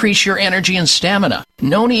 and increase your energy and stamina.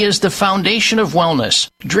 Noni is the foundation of wellness.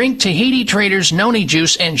 Drink Tahiti Trader's Noni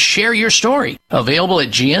Juice and share your story. Available at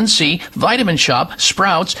GNC, Vitamin Shop,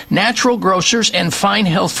 Sprouts, Natural Grocers, and fine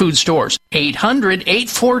health food stores.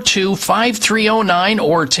 800-842-5309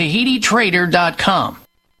 or TahitiTrader.com.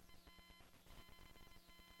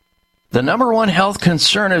 The number one health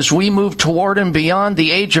concern as we move toward and beyond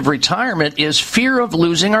the age of retirement is fear of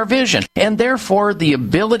losing our vision, and therefore the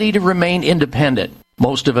ability to remain independent.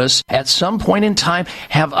 Most of us, at some point in time,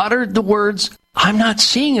 have uttered the words, "I'm not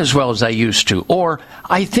seeing as well as I used to," or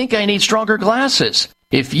 "I think I need stronger glasses."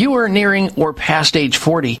 If you are nearing or past age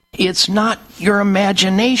 40, it's not your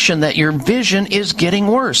imagination that your vision is getting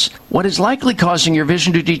worse. What is likely causing your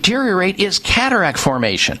vision to deteriorate is cataract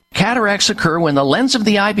formation. Cataracts occur when the lens of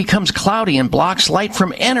the eye becomes cloudy and blocks light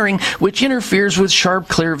from entering, which interferes with sharp,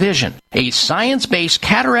 clear vision. A science-based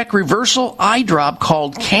cataract reversal eye drop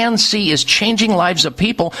called CanC is changing lives of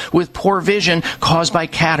people with poor vision caused by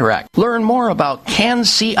cataract. Learn more about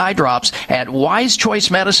CanC eye drops at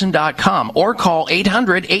wisechoicemedicine.com or call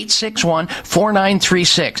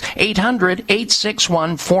 800-861-4936.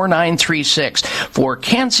 800-861-4936. For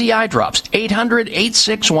CanC eye drops,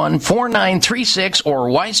 800-861-4936 or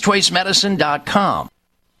wisechoicemedicine.com.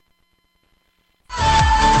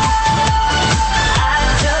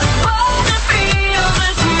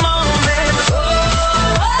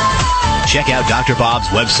 Check out Dr. Bob's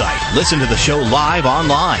website. Listen to the show live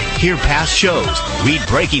online. Hear past shows. Read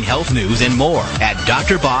breaking health news and more at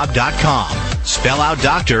drbob.com. Spell out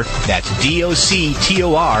doctor, that's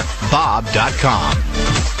DOCTOR, Bob.com.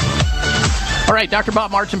 All right, Dr.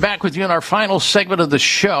 Bob Martin back with you in our final segment of the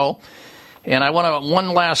show. And I want to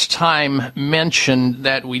one last time mention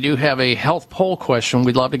that we do have a health poll question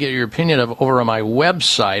we'd love to get your opinion of over on my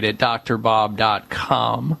website at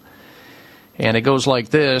drbob.com. And it goes like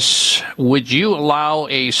this. Would you allow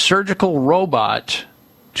a surgical robot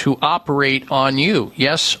to operate on you?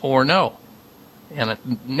 Yes or no? And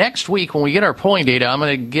next week when we get our polling data, I'm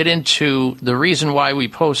going to get into the reason why we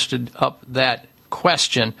posted up that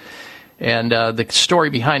question and the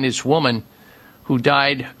story behind this woman who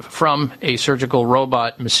died from a surgical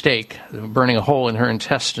robot mistake, burning a hole in her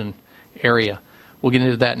intestine area. We'll get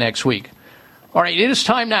into that next week. All right, it is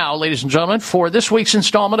time now, ladies and gentlemen, for this week's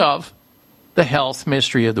installment of the Health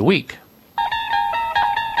Mystery of the Week.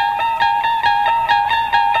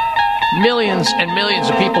 Millions and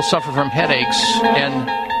millions of people suffer from headaches,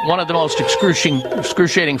 and one of the most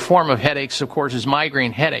excruciating form of headaches, of course, is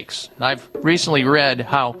migraine headaches. I've recently read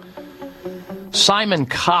how Simon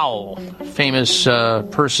Cowell, famous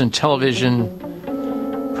television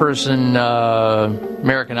person,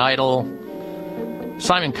 American Idol,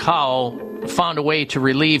 Simon Cowell found a way to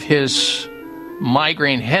relieve his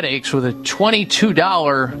migraine headaches with a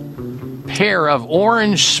 $22 pair of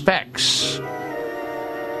orange specs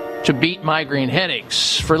to beat migraine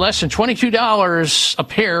headaches. For less than $22 a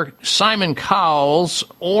pair, Simon Cowell's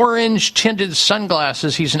orange-tinted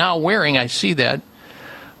sunglasses he's now wearing, I see that,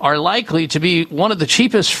 are likely to be one of the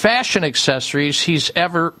cheapest fashion accessories he's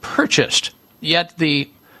ever purchased. Yet the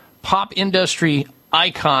pop industry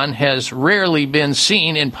icon has rarely been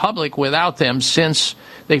seen in public without them since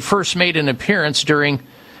they first made an appearance during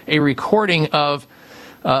a recording of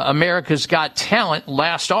America's Got Talent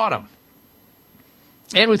last autumn.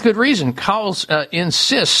 And with good reason. Cowell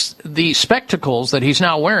insists the spectacles that he's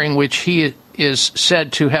now wearing, which he is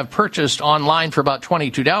said to have purchased online for about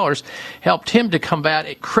 $22, helped him to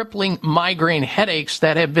combat crippling migraine headaches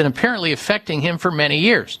that have been apparently affecting him for many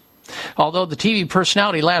years. Although the TV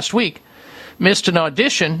personality last week missed an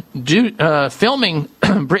audition filming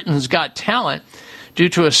Britain's Got Talent due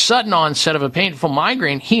to a sudden onset of a painful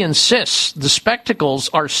migraine, he insists the spectacles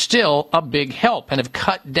are still a big help and have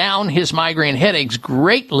cut down his migraine headaches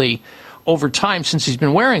greatly over time since he's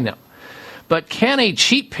been wearing them. But can a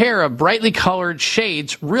cheap pair of brightly colored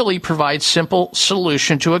shades really provide simple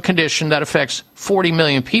solution to a condition that affects 40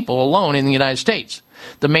 million people alone in the United States?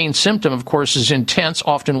 The main symptom, of course, is intense,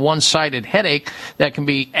 often one-sided headache that can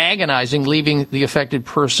be agonizing, leaving the affected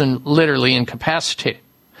person literally incapacitated.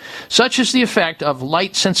 Such is the effect of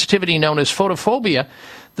light sensitivity known as photophobia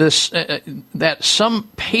that some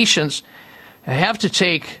patients have to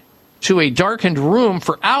take to a darkened room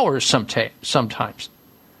for hours sometimes.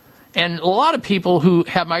 And a lot of people who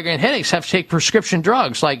have migraine headaches have to take prescription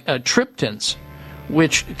drugs like triptans,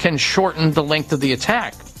 which can shorten the length of the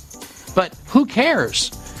attack. But who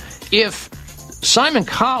cares? If Simon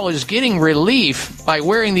Cowell is getting relief by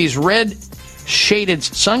wearing these red shaded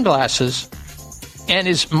sunglasses and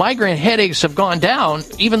his migraine headaches have gone down,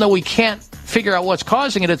 even though we can't figure out what's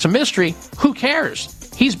causing it, it's a mystery, who cares?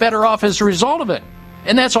 He's better off as a result of it.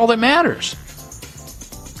 And that's all that matters.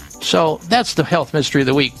 So that's the health mystery of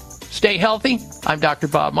the week. Stay healthy. I'm Dr.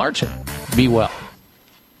 Bob Martin. Be well.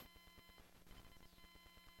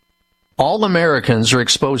 All Americans are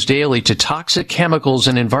exposed daily to toxic chemicals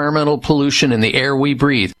and environmental pollution in the air we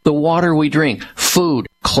breathe, the water we drink, food,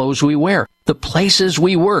 clothes we wear, the places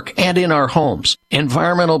we work, and in our homes.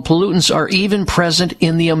 Environmental pollutants are even present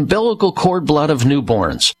in the umbilical cord blood of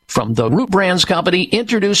newborns. From the Root Brands Company,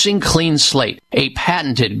 introducing Clean Slate, a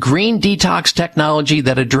patented green detox technology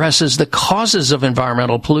that addresses the causes of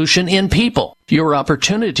environmental pollution in people. Your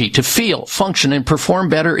opportunity to feel, function, and perform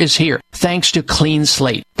better is here, thanks to Clean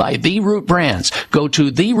Slate by The Root Brands. Go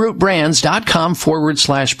to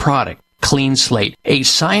therootbrands.com/product. Clean Slate, a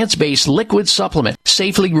science-based liquid supplement,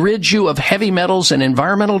 safely rids you of heavy metals and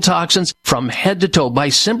environmental toxins from head to toe by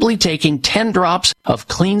simply taking 10 drops of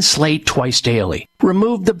Clean Slate twice daily.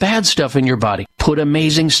 Remove the bad stuff in your body, put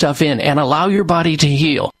amazing stuff in, and allow your body to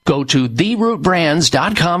heal. Go to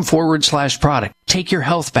therootbrands.com/product. Take your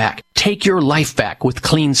health back. Take your life back with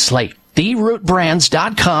Clean Slate.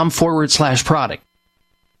 therootbrands.com/product.